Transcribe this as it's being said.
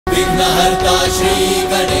विघ्नहर्ता श्री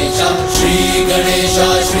गणेश, श्री गणेश,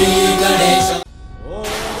 श्री गणेश।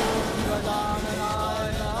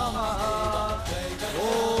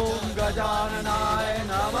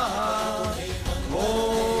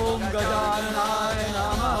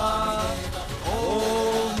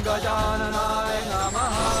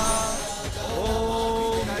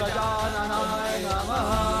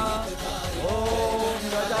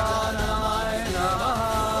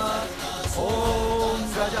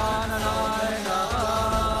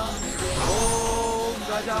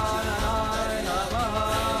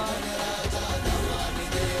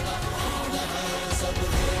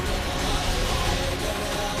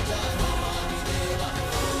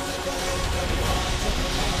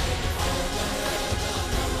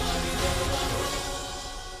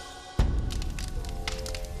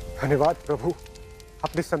 धन्यवाद प्रभु,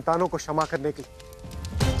 अपनी संतानों को क्षमा करने के लिए।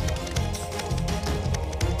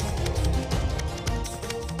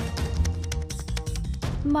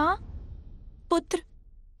 माँ,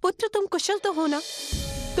 पुत्र तुम कुशल तो हो ना?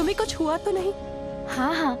 तुम्हें कुछ हुआ तो नहीं?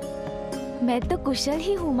 हाँ हाँ, मैं तो कुशल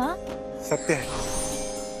ही हूँ माँ। सत्य है,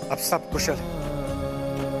 अब सब कुशल है।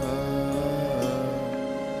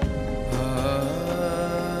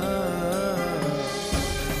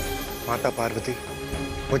 माता पार्वती,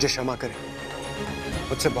 मुझे क्षमा करें,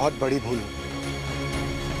 मुझसे बहुत बड़ी भूल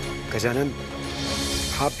हुई। गजानन,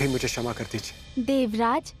 आप भी मुझे क्षमा कर दीजिए।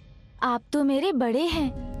 देवराज, आप तो मेरे बड़े हैं,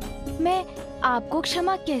 मैं आपको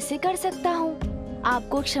क्षमा कैसे कर सकता हूँ?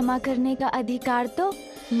 आपको क्षमा करने का अधिकार तो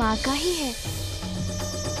माँ का ही है।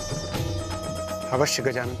 अवश्य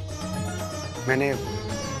गजानन, मैंने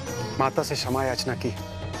माता से क्षमा याचना की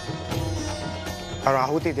और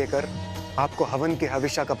आहुति देकर आपको हवन की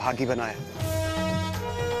हविष्या का भागी बनाया।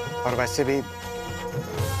 और वैसे भी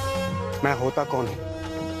मैं होता कौन हूं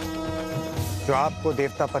जो आपको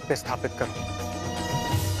देवता पद पे स्थापित करूं?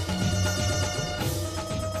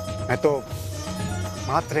 मैं तो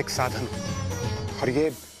मात्र एक साधन हूं और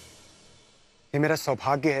ये मेरा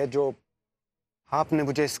सौभाग्य है जो आपने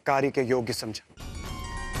मुझे इस कार्य के योग्य समझा।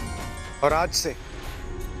 और आज से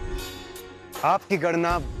आपकी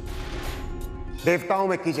गणना देवताओं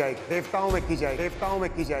में की जाएगी, देवताओं में की जाएगी, देवताओं में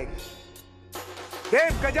की जाएगी।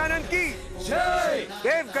 देव गजानन की जय,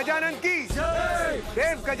 देव गजानन की जय,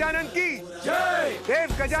 देव गजानन की जय,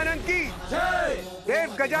 देव गजानन की जय,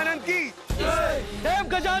 देव गजानन की जय, देव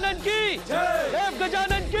गजानन की जय, देव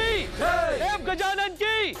गजानन की जय, देव गजानन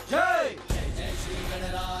की जय।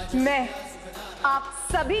 मैं आप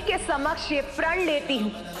सभी के समक्ष ये प्रण लेती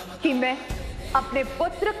हूँ कि मैं अपने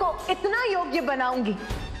पुत्र को इतना योग्य बनाऊंगी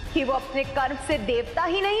कि वो अपने कर्म से देवता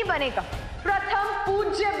ही नहीं बनेगा, प्रथम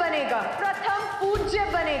पूज्य बनेगा, प्रथम पूज्य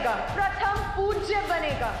बनेगा, प्रथम पूज्य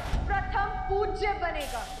बनेगा, प्रथम पूज्य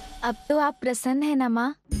बनेगा। अब तो आप प्रसन्न हैं ना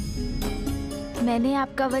माँ? मैंने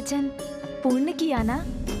आपका वचन पूर्ण किया ना?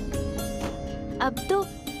 अब तो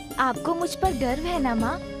आपको मुझ पर गर्व है ना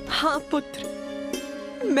माँ? हाँ पुत्र,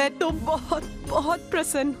 मैं तो बहुत बहुत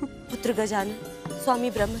प्रसन्न हूँ। पुत्र गजानन, स्वामी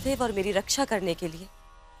ब्रह्मदेव और मेरी रक्षा करने के लिए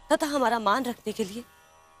तथा हमारा मान रखने के लिए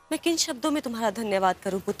मैं किन शब्दों में तुम्हारा धन्यवाद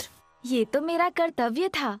करूं पुत्र? ये तो मेरा कर्तव्य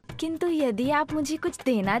था, किंतु यदि आप मुझे कुछ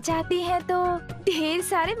देना चाहती हैं तो ढेर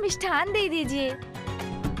सारे मिष्ठान दे दीजिए।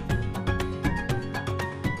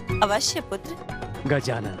 अवश्य पुत्र।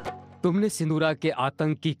 गजानन, तुमने सिंदूरा के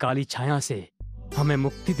आतंक की काली छाया से हमें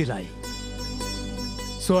मुक्ति दिलाई।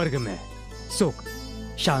 स्वर्ग में सुख,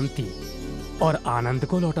 शांति और आनंद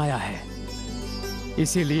को लौटाया है।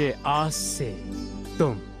 इसीलिए आज से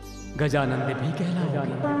तुम गजानंद भी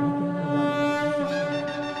कहलाओगे।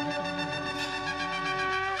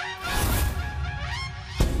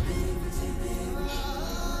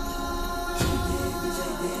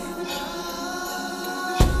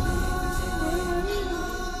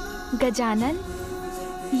 गजानन,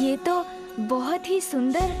 ये तो बहुत ही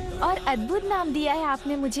सुंदर और अद्भुत नाम दिया है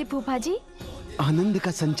आपने मुझे फूफा जी। आनंद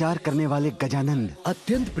का संचार करने वाले गजानंद,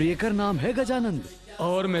 अत्यंत प्रियकर नाम है गजानंद।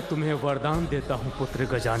 और मैं तुम्हें वरदान देता हूँ पुत्र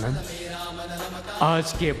गजानन,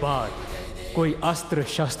 आज के बाद कोई अस्त्र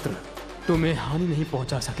शस्त्र तुम्हें हानि नहीं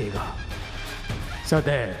पहुंचा सकेगा।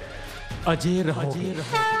 सदैव अजेय रहोगे।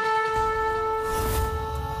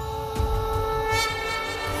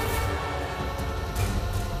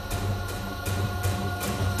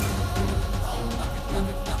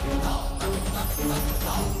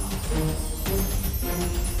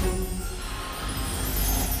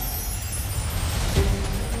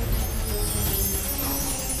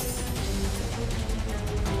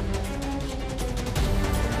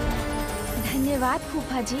 धन्यवाद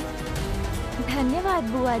फूफा जी, धन्यवाद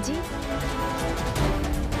बुआ जी।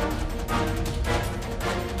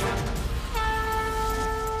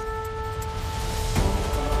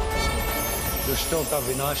 दुष्टों का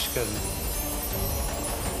विनाश करने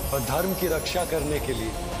और धर्म की रक्षा करने के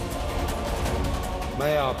लिए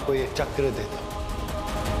मैं आपको ये चक्र देता हूं।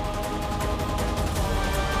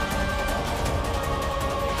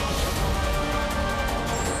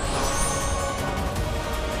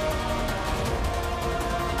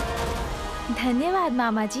 धन्यवाद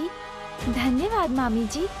मामा जी, धन्यवाद मामी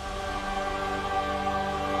जी।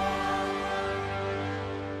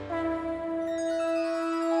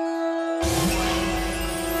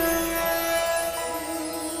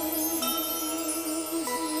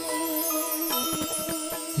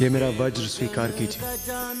 ये मेरा वज्र स्वीकार कीजिए।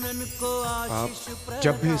 आप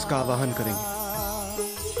जब भी इसका आवाहन करेंगे,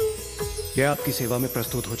 यह आपकी सेवा में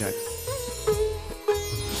प्रस्तुत हो जाएगा।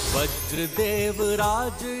 वज्र देव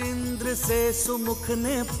राज इंद्र से सुमुख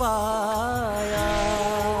ने पाया,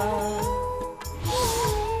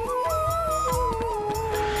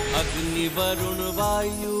 अग्नि वरुण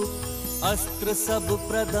वायु अस्त्र सब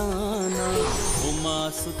प्रदाना, उमा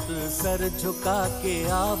सुत सर झुका के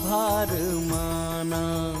आभार माना।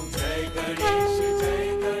 जय गणेश जय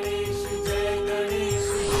गणेश जय गणेश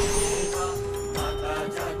देवा, माता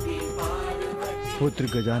जाकी पार्वती। पुत्र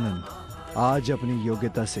गजानन, आज अपनी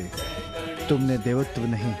योग्यता से तुमने देवत्व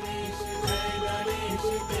नहीं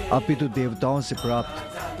अपितु देवताओं से प्राप्त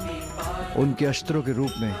उनके अस्त्रों के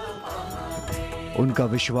रूप में उनका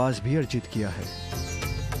विश्वास भी अर्जित किया है।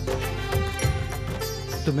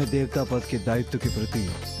 तुम्हें देवता पद के दायित्व के प्रति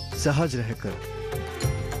सहज रहकर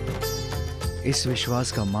इस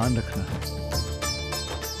विश्वास का मान रखना है।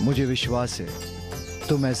 मुझे विश्वास है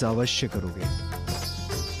तुम ऐसा अवश्य करोगे,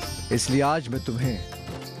 इसलिए आज मैं तुम्हें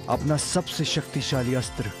अपना सबसे शक्तिशाली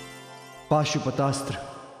अस्त्र पाशुपतास्त्र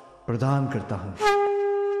प्रदान करता हूं।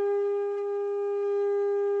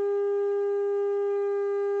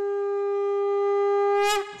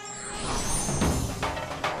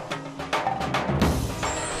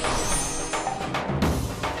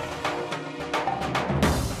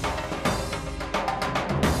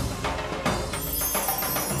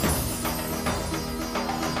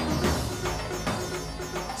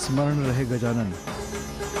 स्मरण रहे गजानन,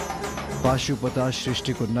 पाशुपता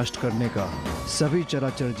सृष्टि को नष्ट करने का, सभी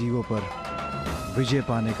चराचर जीवों पर विजय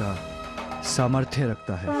पाने का सामर्थ्य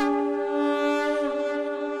रखता है।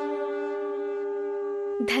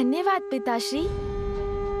 धन्यवाद पिताश्री।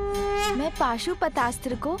 मैं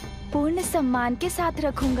पाशुपतास्त्र को पूर्ण सम्मान के साथ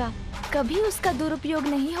रखूंगा, कभी उसका दुरुपयोग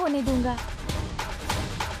नहीं होने दूंगा।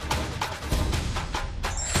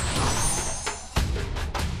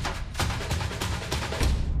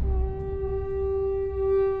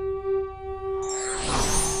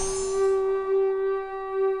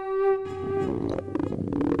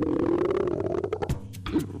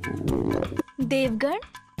 देवगण,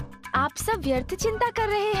 आप सब व्यर्थ चिंता कर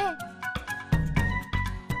रहे हैं।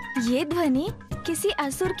 ये ध्वनि किसी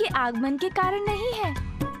असुर के आगमन के कारण नहीं है,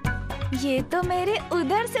 ये तो मेरे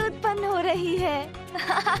उदर से उत्पन्न हो रही है।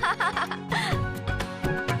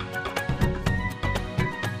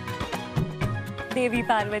 देवी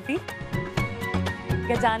पार्वती,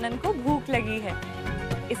 गजानन को भूख लगी है,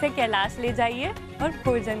 इसे कैलाश ले जाइए और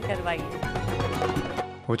भोजन करवाइए।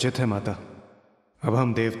 उचित है माता, अब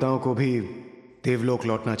हम देवताओं को भी देवलोक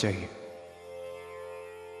लौटना चाहिए।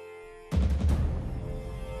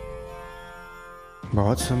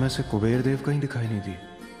 बहुत समय से कुबेर देव कहीं दिखाई नहीं दी,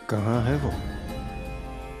 कहाँ है वो?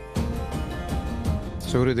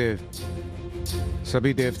 सूर्यदेव,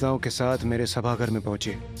 सभी देवताओं के साथ मेरे सभाघर में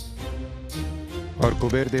पहुंचे और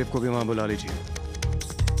कुबेर देव को भी वहां बुला लीजिए।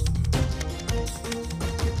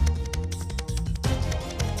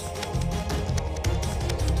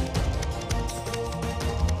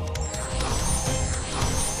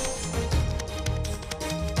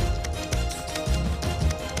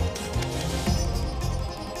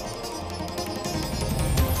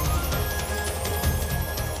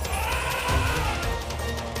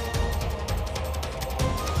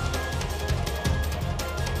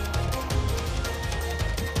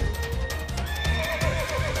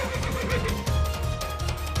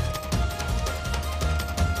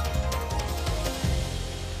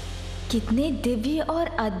 कितने दिव्य और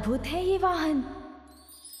अद्भुत है ये वाहन।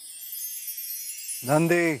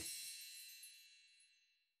 नंदी,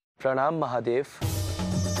 प्रणाम महादेव।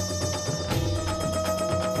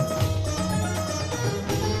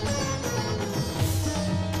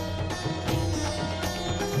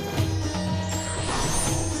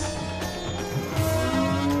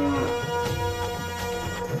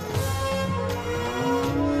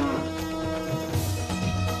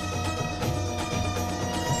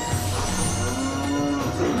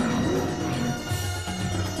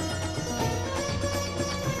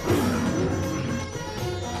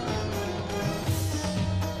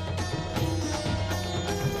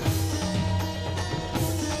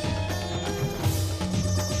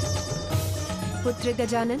 पुत्र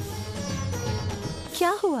गजानन, क्या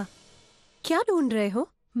हुआ? क्या ढूंढ रहे हो?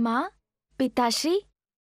 माँ, पिताश्री,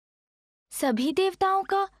 सभी देवताओं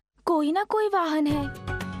का कोई ना कोई वाहन है।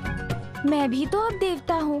 मैं भी तो अब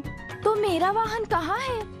देवता हूँ, तो मेरा वाहन कहाँ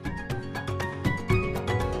है?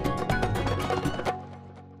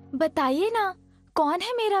 बताइए ना, कौन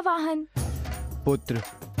है मेरा वाहन? पुत्र,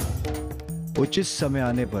 उचित समय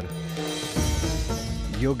आने पर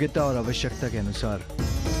योग्यता और आवश्यकता के अनुसार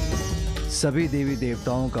सभी देवी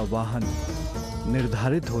देवताओं का वाहन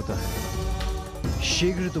निर्धारित होता है।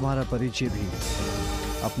 शीघ्र तुम्हारा परिचय भी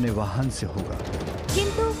अपने वाहन से होगा।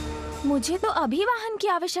 किंतु मुझे तो अभी वाहन की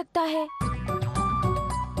आवश्यकता है।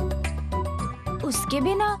 उसके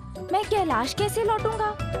बिना मैं कैलाश कैसे लौटूंगा?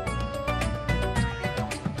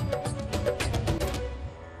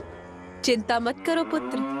 चिंता मत करो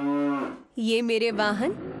पुत्र, ये मेरे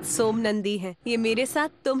वाहन सोमनंदी हैं। ये मेरे साथ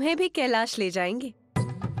तुम्हें भी कैलाश ले जाएंगे।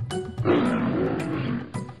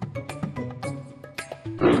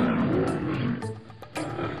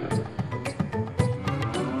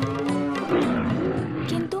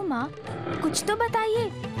 किंतु माँ, कुछ तो बताइए,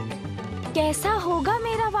 कैसा होगा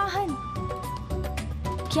मेरा वाहन?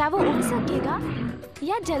 क्या वो उड़ सकेगा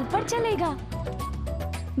या जल पर चलेगा?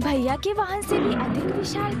 भैया के वाहन से भी अधिक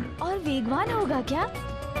विशाल और वेगवान होगा क्या?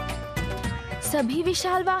 सभी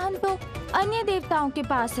विशाल वाहन तो अन्य देवताओं के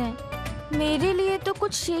पास हैं। मेरे लिए तो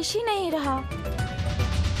कुछ शेष ही नहीं रहा।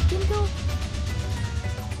 किंतु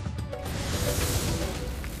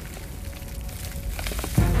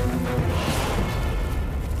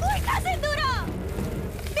उल्टा सिंदूरा!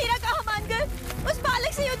 मेरा कहा मानकर उस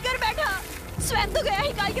बालक से युद्ध कर बैठा। स्वयं तो गया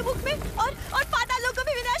ही काल के मुख में और पाताल लोक को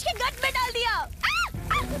भी विनाश के गट में डाल दिया।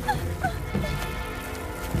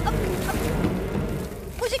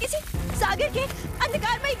 मुझे किसी सागर के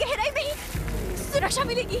अंधकारमय गहराई में ही सुरक्षा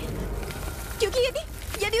मिलेगी, क्योंकि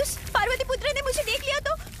यदि उस पार्वती पुत्र ने मुझे देख लिया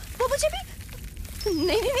तो वो मुझे भी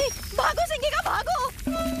नहीं, भागो सिंहिका भागो।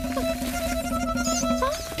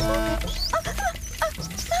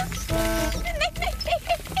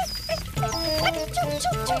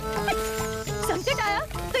 संकट आया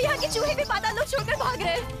तो यहाँ के चूहे भी पाताल लोक छोड़कर भाग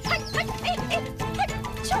रहे हैं।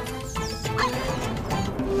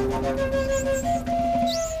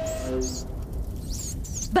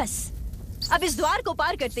 बस अब इस द्वार को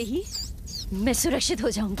पार करते ही मैं सुरक्षित हो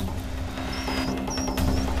जाऊंगी।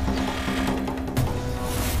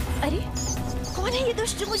 अरे कौन है ये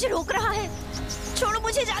दुष्ट जो मुझे रोक रहा है? छोड़ो,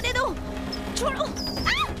 मुझे जाने दो, छोड़ो।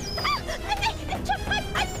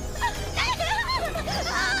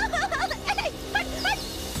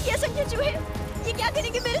 ये संख्या चूहे, ये क्या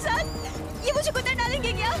करेंगे मेरे साथ? ये मुझे कुतर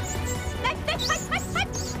डालेंगे क्या?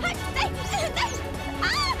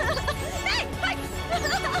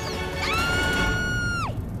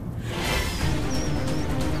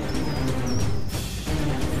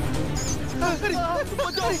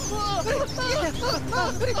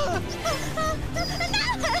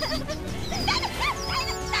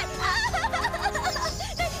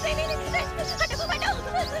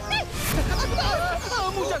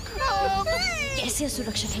 कैसे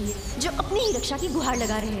सुरक्षित है ये जो अपनी ही रक्षा की गुहार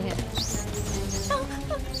लगा रहे हैं?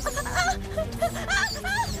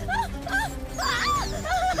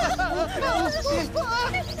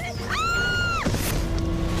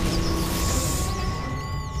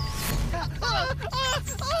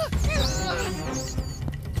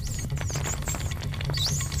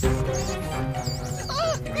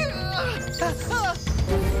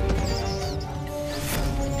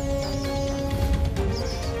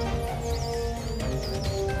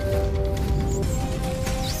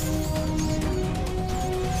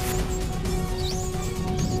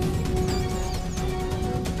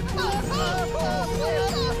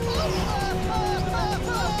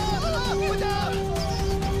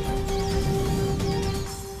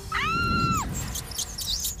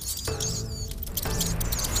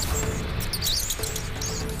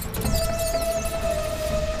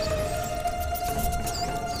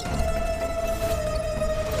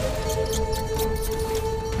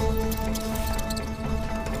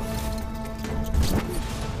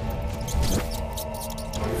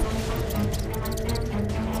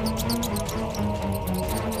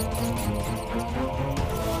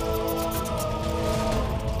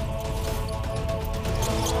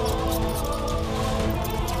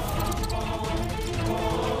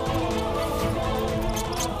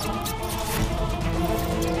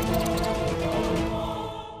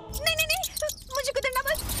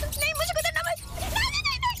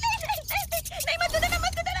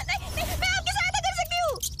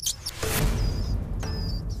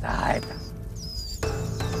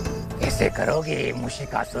 करोगे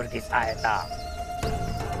मुशिकासुर की सहायता?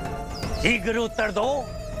 शीघ्र उत्तर दो।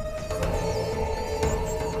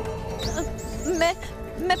 मैं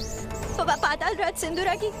पाताल राज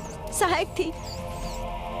सिंदूरा की सहायक थी।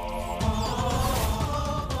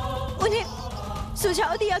 उन्हें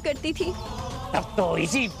सुझाव दिया करती थी। तब तो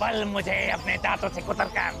इसी पल मुझे अपने दांतों से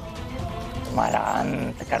कुतरकर तुम्हारा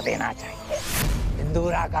अंत कर देना चाहिए।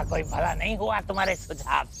 सिंदूरा का कोई भला नहीं हुआ तुम्हारे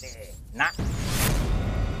सुझाव से ना,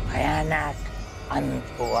 भयानक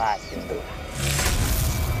अंत हुआ सिंदूरा।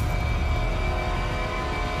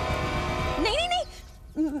 नहीं,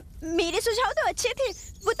 मेरे सुझाव तो अच्छे थे।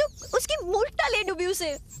 वो तो उसकी मूर्खता ले डूबी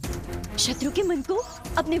उसे। शत्रु के मन को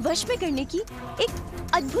अपने वश में करने की एक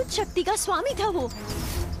अद्भुत शक्ति का स्वामी था वो,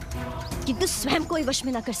 किंतु स्वयं कोई वश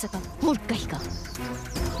में ना कर सका। मूर्ख कहीं का।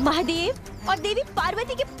 महादेव और देवी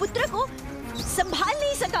पार्वती के पुत्र को संभाल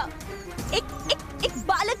नहीं सका। एक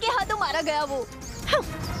बालक के हाथों मारा गया वो। हाँ,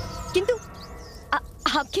 किंतु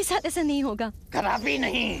आपके साथ ऐसा नहीं होगा। कदापि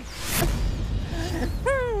नहीं।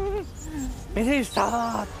 मेरे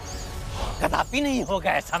साथ कदापि नहीं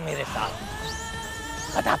होगा ऐसा। मेरे साथ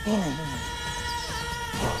कदापि नहीं।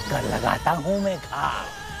 कर लगाता हूं मैं घाव,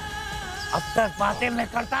 अवसर पाते मैं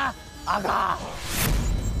करता आगाह।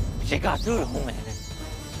 शिकासुर हूं मैं,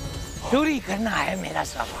 चोरी करना है मेरा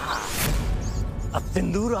स्वभाव। अब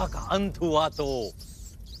सिंदूरा का अंत हुआ तो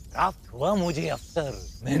प्राप्त हुआ मुझे अवसर।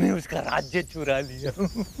 मैंने उसका राज्य चुरा लिया।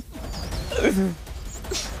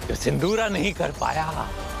 जो सिंदूरा नहीं कर पाया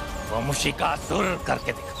वो मुशिकासुर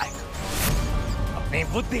करके दिखाएगा। अपनी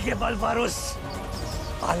बुद्धि के बल पर उस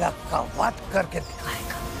बालक का वध करके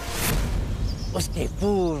दिखाएगा। उसके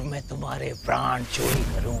पूर्व मैं तुम्हारे प्राण चोरी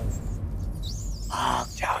करूं। भाग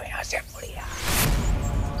जाओ यहाँ से बुढ़िया,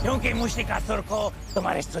 क्योंकि मुशिकासुर को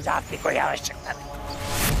तुम्हारे सुझाव की कोई आवश्यकता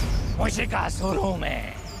नहीं। मुशिकासुर हूं मैं,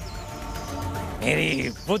 मेरी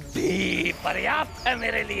बुद्धि पर्याप्त है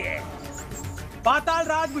मेरे लिए। पाताल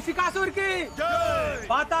राज मुशिकासुर की जय।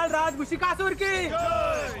 पाताल राज मुशिकासुर की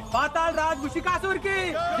जय। पाताल राज मुशिकासुर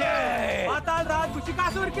की जय। पाताल राज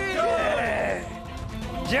मुशिकासुर की जय।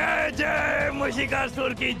 जय जय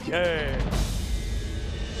मुशिकासुर की जय।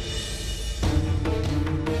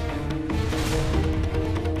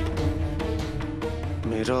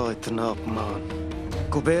 मेरा इतना अपमान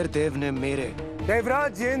कुबेर देव ने मेरे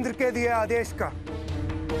देवराज इंद्र के दिए आदेश का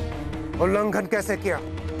उल्लंघन कैसे किया?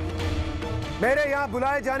 मेरे यहाँ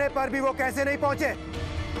बुलाए जाने पर भी वो कैसे नहीं पहुंचे?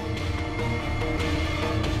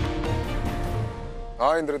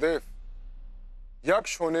 हाँ इंद्रदेव,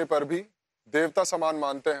 यक्ष होने पर भी देवता समान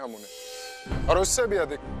मानते हैं हम उन्हें, और उससे भी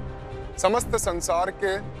अधिक समस्त संसार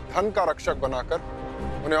के धन का रक्षक बनाकर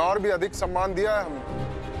उन्हें और भी अधिक सम्मान दिया है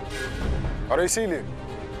हमने। और इसीलिए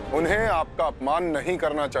उन्हें आपका अपमान नहीं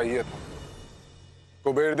करना चाहिए था।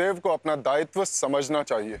 कुबेर देव को अपना दायित्व समझना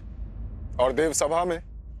चाहिए और देव सभा में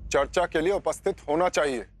चर्चा के लिए उपस्थित होना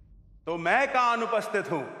चाहिए। तो मैं कहाँ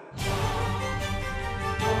अनुपस्थित हूं?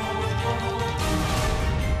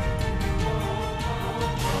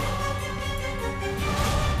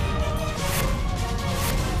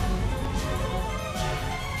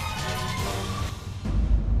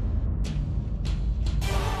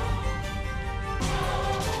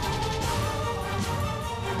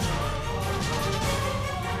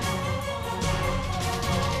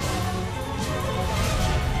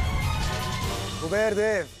 कुबेर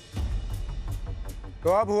देव, तो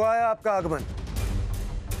अब हुआ है आपका आगमन।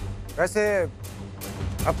 वैसे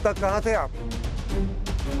अब तक कहाँ थे आप,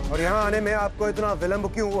 और यहाँ आने में आपको इतना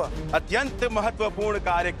विलंब क्यों हुआ? अत्यंत महत्वपूर्ण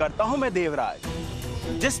कार्य करता हूं मैं देवराज,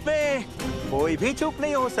 जिसमें कोई भी चूक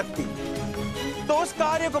नहीं हो सकती। तो उस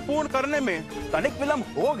कार्य को पूर्ण करने में तनिक विलंब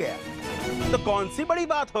हो गया तो कौन सी बड़ी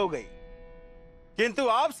बात हो गई, किंतु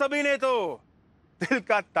आप सभी ने तो दिल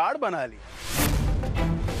का ताड़ बना लिया।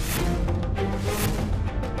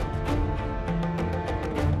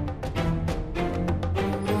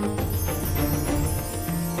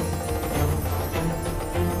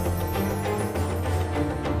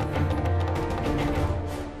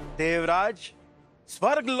 देवराज,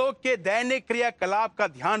 स्वर्ग लोक के दैनिक क्रियाकलाप का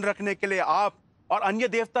ध्यान रखने के लिए आप और अन्य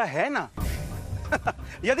देवता है ना।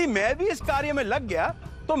 यदि मैं भी इस कार्य में लग गया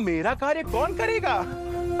तो मेरा कार्य कौन करेगा?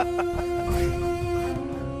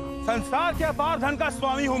 संसार के अपार धन का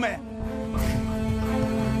स्वामी हूं मैं,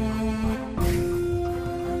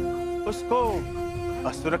 उसको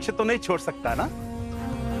असुरक्षित तो नहीं छोड़ सकता ना।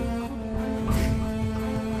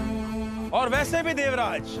 और वैसे भी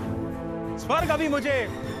देवराज, स्वर्ग अभी मुझे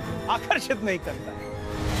आकर्षित नहीं करता है।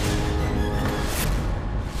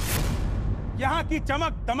 यहां की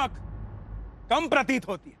चमक दमक कम प्रतीत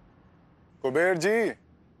होती है। कुबेर जी,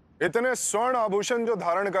 इतने स्वर्ण आभूषण जो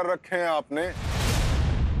धारण कर रखे हैं आपने,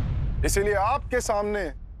 इसीलिए आपके सामने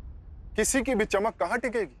किसी की भी चमक कहां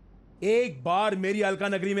टिकेगी? एक बार मेरी अलका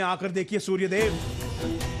नगरी में आकर देखिए सूर्यदेव,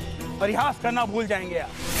 परिहास करना भूल जाएंगे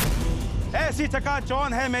आप। ऐसी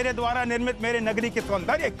चकाचौंध है मेरे द्वारा निर्मित मेरे नगरी के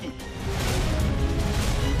सौंदर्य की,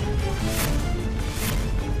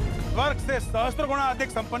 स्वर्ग से सहस्त्र गुना अधिक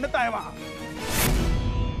संपन्नता है वहां।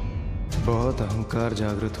 बहुत अहंकार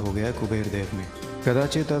जागृत हो गया कुबेर देव में।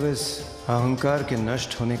 कदाचित अब इस अहंकार के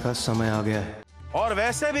नष्ट होने का समय आ गया है। और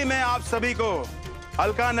वैसे भी मैं आप सभी को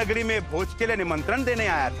अलका नगरी में भोज के लिए निमंत्रण देने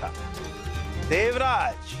आया था।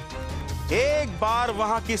 देवराज, एक बार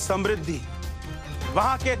वहां की समृद्धि,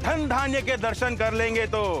 वहां के धन धान्य के दर्शन कर लेंगे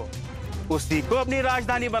तो उसी को अपनी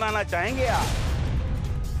राजधानी बनाना चाहेंगे आप।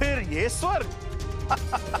 फिर ये स्वर्ग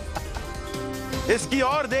इसकी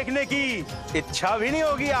ओर देखने की इच्छा भी नहीं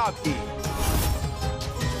होगी आपकी।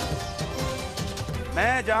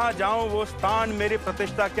 मैं जहां जाऊं वो स्थान मेरी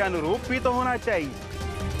प्रतिष्ठा के अनुरूप भी तो होना चाहिए।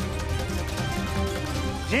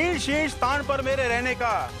 जीर्ण शीर्ण स्थान पर मेरे रहने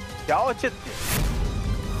का क्या औचित्य?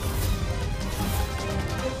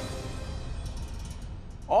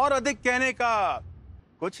 और अधिक कहने का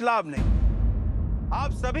कुछ लाभ नहीं।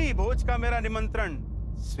 आप सभी भोज का मेरा निमंत्रण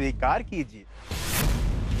स्वीकार कीजिए।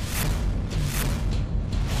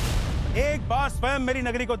 एक बार स्वयं मेरी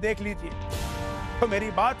नगरी को देख लीजिए तो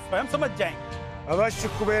मेरी बात स्वयं समझ जाएंगे। अवश्य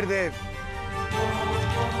कुबेर देव,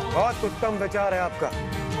 बहुत उत्तम विचार है आपका।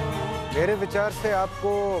 मेरे विचार से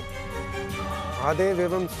आपको महादेव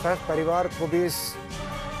एवं सह परिवार को भी इस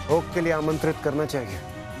भोग के लिए आमंत्रित करना चाहिए।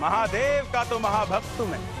 महादेव का तो महाभक्त हूं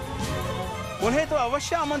मैं, उन्हें तो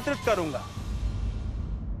अवश्य आमंत्रित करूंगा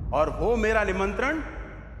और वो मेरा निमंत्रण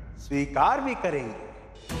स्वीकार भी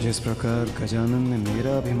करेंगे। जिस प्रकार गजानन ने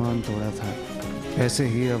मेरा अभिमान तोड़ा था, ऐसे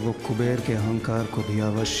ही अब वो कुबेर के अहंकार को भी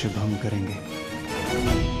अवश्य भंग करेंगे।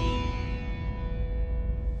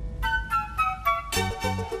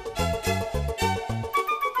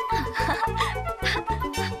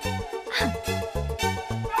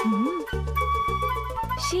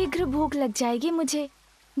 शीघ्र भूख लग जाएगी मुझे।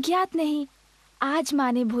 ज्ञात नहीं आज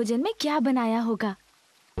माँ ने भोजन में क्या बनाया होगा।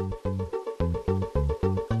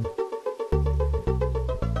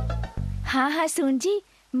 हाँ हाँ सुन जी,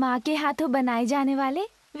 माँ के हाथों बनाए जाने वाले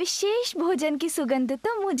विशेष भोजन की सुगंध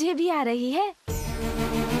तो मुझे भी आ रही है।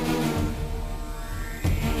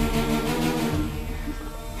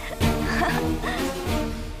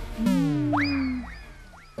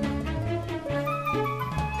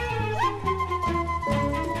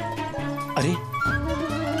 अरे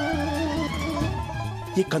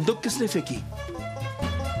ये कंदूक किसने फेंकी?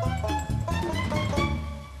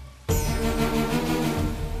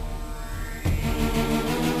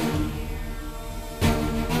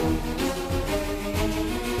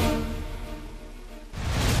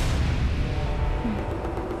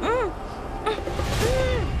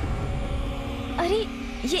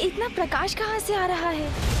 प्रकाश कहाँ से आ रहा है?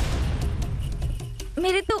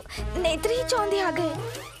 मेरे तो नेत्र ही चौंधे आ गए।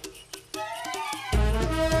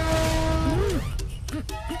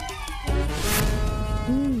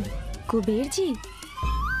 कुबेर जी,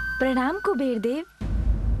 प्रणाम कुबेर देव।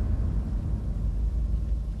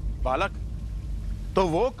 बालक, तो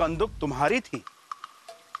वो कंदुक तुम्हारी थी।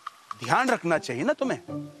 ध्यान रखना चाहिए ना तुम्हें,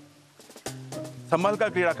 संभल कर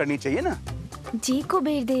क्रीड़ा करनी चाहिए ना। जी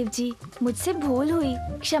कुबेर देव जी, मुझसे भूल हुई,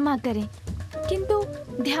 क्षमा करें। किंतु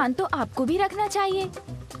ध्यान तो आपको भी रखना चाहिए,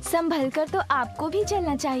 संभल कर तो आपको भी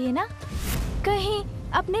चलना चाहिए ना, कहीं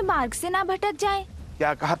अपने मार्ग से ना भटक जाएं।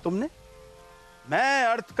 क्या कहा तुमने? मैं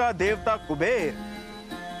अर्थ का देवता कुबेर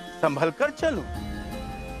संभल कर चलूं?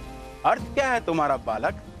 अर्थ क्या है तुम्हारा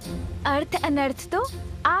बालक? अर्थ अनर्थ तो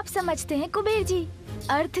आप समझते हैं कुबेर जी,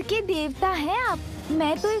 अर्थ के देवता हैं आप।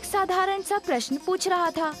 मैं तो एक साधारण सा प्रश्न पूछ रहा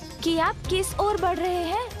था कि आप किस ओर बढ़ रहे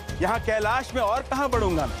हैं? यहाँ कैलाश में और कहाँ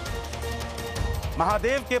बढ़ूंगा मैं?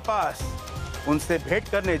 महादेव के पास उनसे भेंट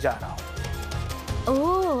करने जा रहा हूँ।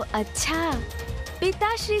 ओह अच्छा,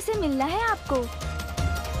 पिताश्री से मिलना है आपको।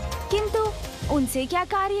 किंतु उनसे क्या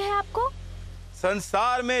कार्य है आपको?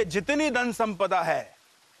 संसार में जितनी धन संपदा है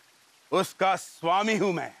उसका स्वामी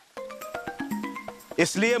हूँ मैं,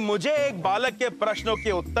 इसलिए मुझे एक बालक के प्रश्नों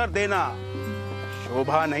के उत्तर देना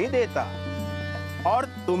शोभा नहीं देता, और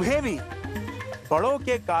तुम्हें भी बड़ों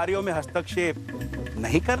के कार्यों में हस्तक्षेप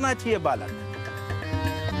नहीं करना चाहिए बालक।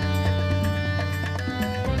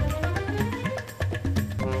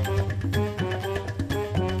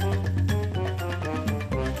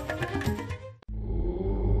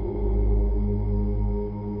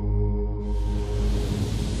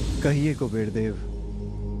 कहिए कुबेर देव,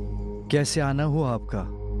 कैसे आना हुआ आपका?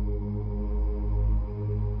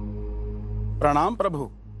 प्रणाम प्रभु,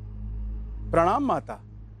 प्रणाम माता।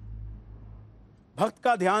 भक्त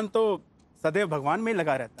का ध्यान तो सदैव भगवान में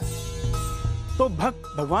लगा रहता है, तो भक्त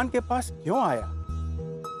भगवान के पास क्यों आया?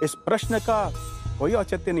 इस प्रश्न का कोई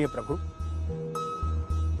औचित्य नहीं है प्रभु।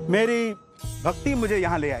 मेरी भक्ति मुझे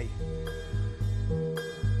यहां ले आई।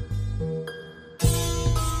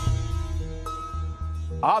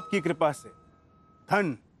 आपकी कृपा से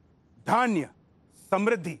धन, धान्य,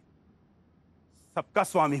 समृद्धि सबका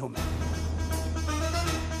स्वामी हूं मैं।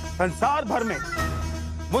 संसार भर में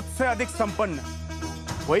मुझसे अधिक संपन्न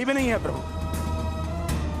कोई भी नहीं है प्रभु।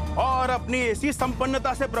 और अपनी ऐसी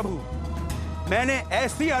संपन्नता से प्रभु मैंने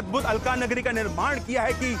ऐसी अद्भुत अलका नगरी का निर्माण किया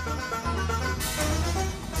है कि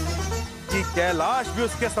कैलाश भी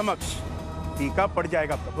उसके समक्ष फीका पड़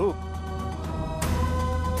जाएगा प्रभु।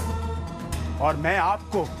 और मैं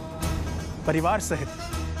आपको परिवार सहित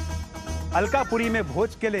अलकापुरी में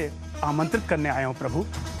भोज के लिए आमंत्रित करने आया हूं प्रभु।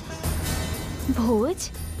 भोज?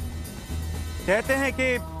 कहते हैं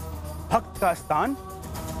कि भक्त का स्थान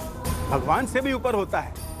भगवान से भी ऊपर होता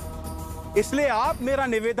है, इसलिए आप मेरा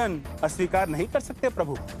निवेदन अस्वीकार नहीं कर सकते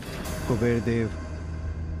प्रभु। कुबेर देव,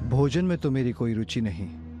 भोजन में तो मेरी कोई रुचि नहीं।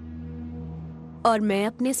 और मैं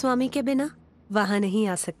अपने स्वामी के बिना वहां नहीं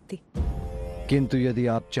आ सकती। किंतु यदि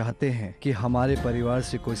आप चाहते हैं कि हमारे परिवार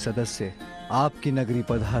से कोई सदस्य आपकी नगरी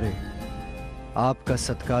पधारे, आपका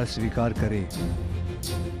सत्कार स्वीकार करे,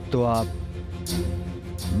 तो आप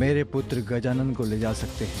मेरे पुत्र गजानन को ले जा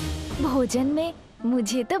सकते हैं। भोजन में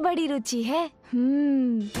मुझे तो बड़ी रुचि है।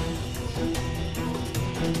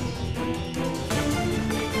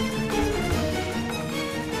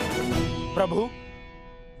 प्रभु,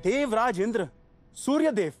 देवराज इंद्र,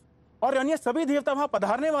 सूर्य देव और अन्य सभी देवता वहां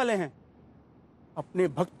पधारने वाले हैं। अपने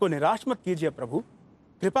भक्त को निराश मत कीजिए प्रभु।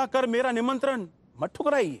 कृपा कर मेरा निमंत्रण मत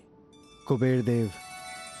ठुकराइए। कुबेर देव,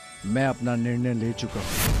 मैं अपना निर्णय ले चुका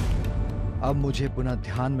हूँ। अब मुझे पुनः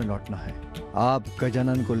ध्यान में लौटना है। आप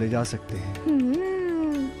गजानन को ले जा सकते हैं।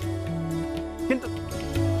 किंतु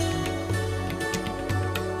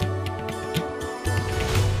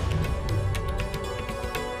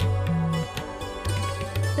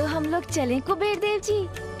तो हम लोग चलें कुबेर देव जी?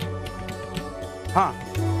 हाँ,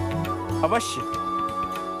 अवश्य।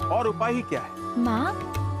 और उपाय ही क्या है? माँ,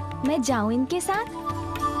 मैं जाऊं इनके साथ?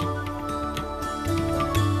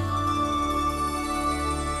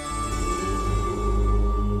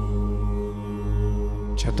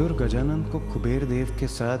 चतुर गजानन को कुबेर देव के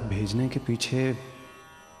साथ भेजने के पीछे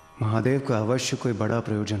महादेव का अवश्य कोई बड़ा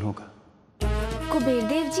प्रयोजन होगा। कुबेर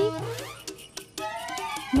देव जी,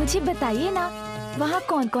 मुझे बताइए ना, वहाँ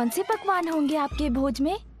कौन कौन से पकवान होंगे आपके भोज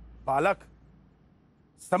में? बालक,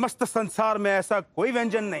 समस्त संसार में ऐसा कोई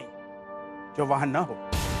व्यंजन नहीं जो वहां न हो।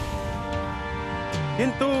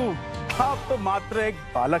 किंतु आप तो मात्र एक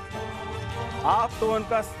बालक हैं। आप तो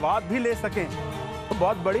उनका स्वाद भी ले सकें तो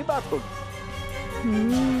बहुत बड़ी बात होगी।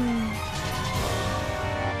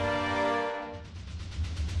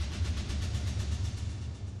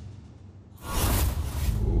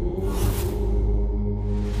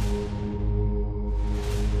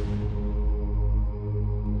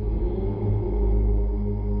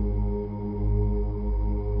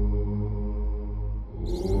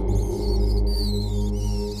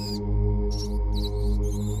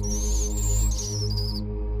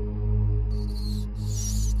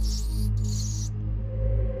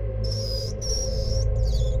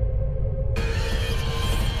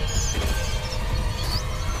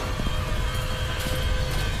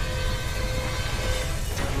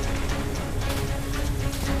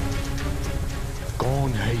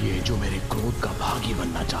 कौन है ये जो मेरे क्रोध का भागी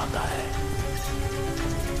बनना चाहता है?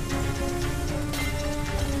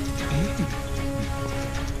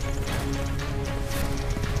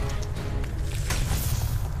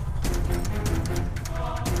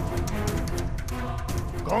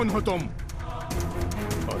 कौन हो तुम?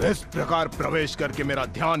 और इस प्रकार प्रवेश करके मेरा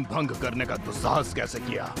ध्यान भंग करने का दुस्साहस कैसे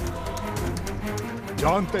किया?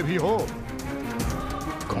 जानते भी हो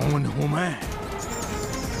कौन हूं मैं?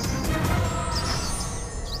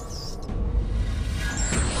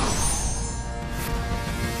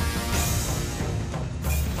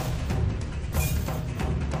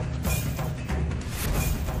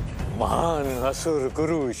 महान असुर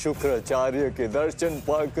गुरु शुक्राचार्य के दर्शन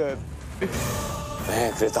पाकर मैं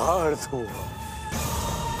कृतार्थ हूँ।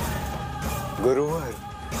 गुरुवर,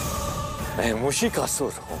 मैं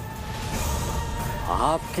मुशिकासुर हूँ।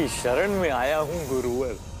 आपकी शरण में आया हूँ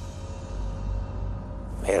गुरुवर।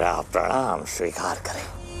 मेरा प्रणाम स्वीकार करें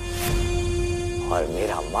और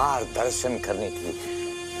मेरा मार्गदर्शन करने की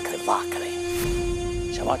कृपा करें।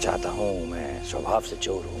 क्षमा चाहता हूँ, मैं स्वभाव से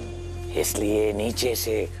चोर हूँ, इसलिए नीचे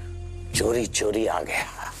से चोरी चोरी आ गया।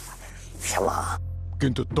 क्षमा।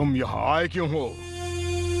 किंतु तुम यहाँ आए क्यों हो?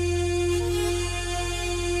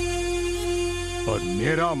 और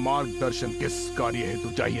मेरा मार्गदर्शन किस कार्य हेतु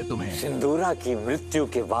चाहिए तुम्हें? सिंदूरा की मृत्यु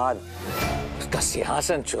के बाद उसका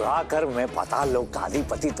सिंहासन चुरा कर मैं पाताल लोक का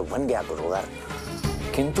अधिपति तो बन गया गुरुवर,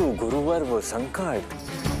 किंतु गुरुवर वो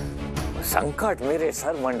संकट मेरे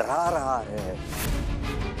सर मंडरा रहा है।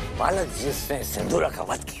 बालक जिसने सिंदूरा का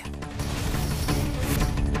वध किया,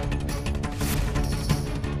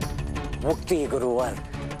 मुक्ति गुरुवर,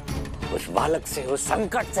 उस बालक से, उस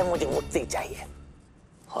संकट से मुझे मुक्ति चाहिए।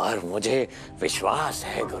 और मुझे विश्वास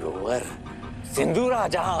है गुरुवर, सिंदूरा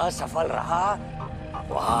जहां असफल रहा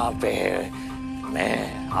वहां पे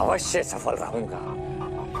मैं अवश्य सफल रहूंगा।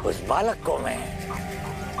 उस बालक को मैं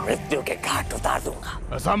मृत्यु के घाट उतार दूंगा।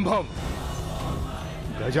 असंभव।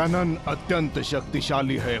 गजानन अत्यंत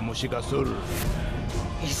शक्तिशाली है मुशिकासुर।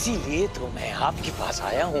 इसीलिए तो मैं आपके पास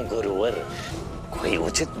आया हूँ गुरुवर, कोई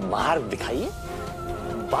उचित मार्ग दिखाइए,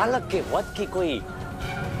 बालक के वध की कोई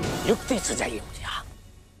युक्ति सुझाइए मुझे।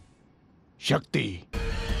 शक्ति,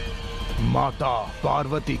 माता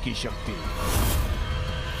पार्वती की शक्ति।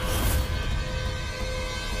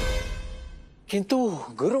 किंतु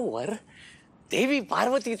गुरुवर, देवी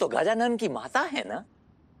पार्वती तो गजानन की माता है ना?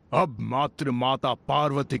 अब मात्र माता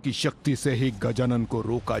पार्वती की शक्ति से ही गजानन को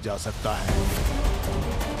रोका जा सकता है।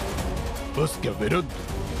 उसके विरुद्ध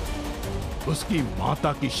उसकी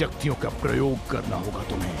माता की शक्तियों का प्रयोग करना होगा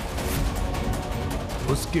तुम्हें।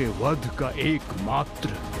 उसके वध का एकमात्र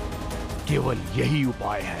केवल यही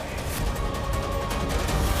उपाय है।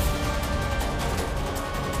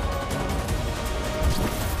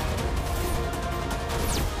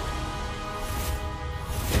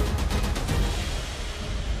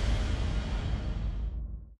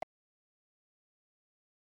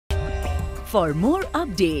 For more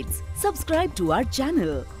updates, subscribe to our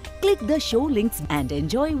channel, click the show links and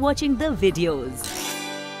enjoy watching the videos.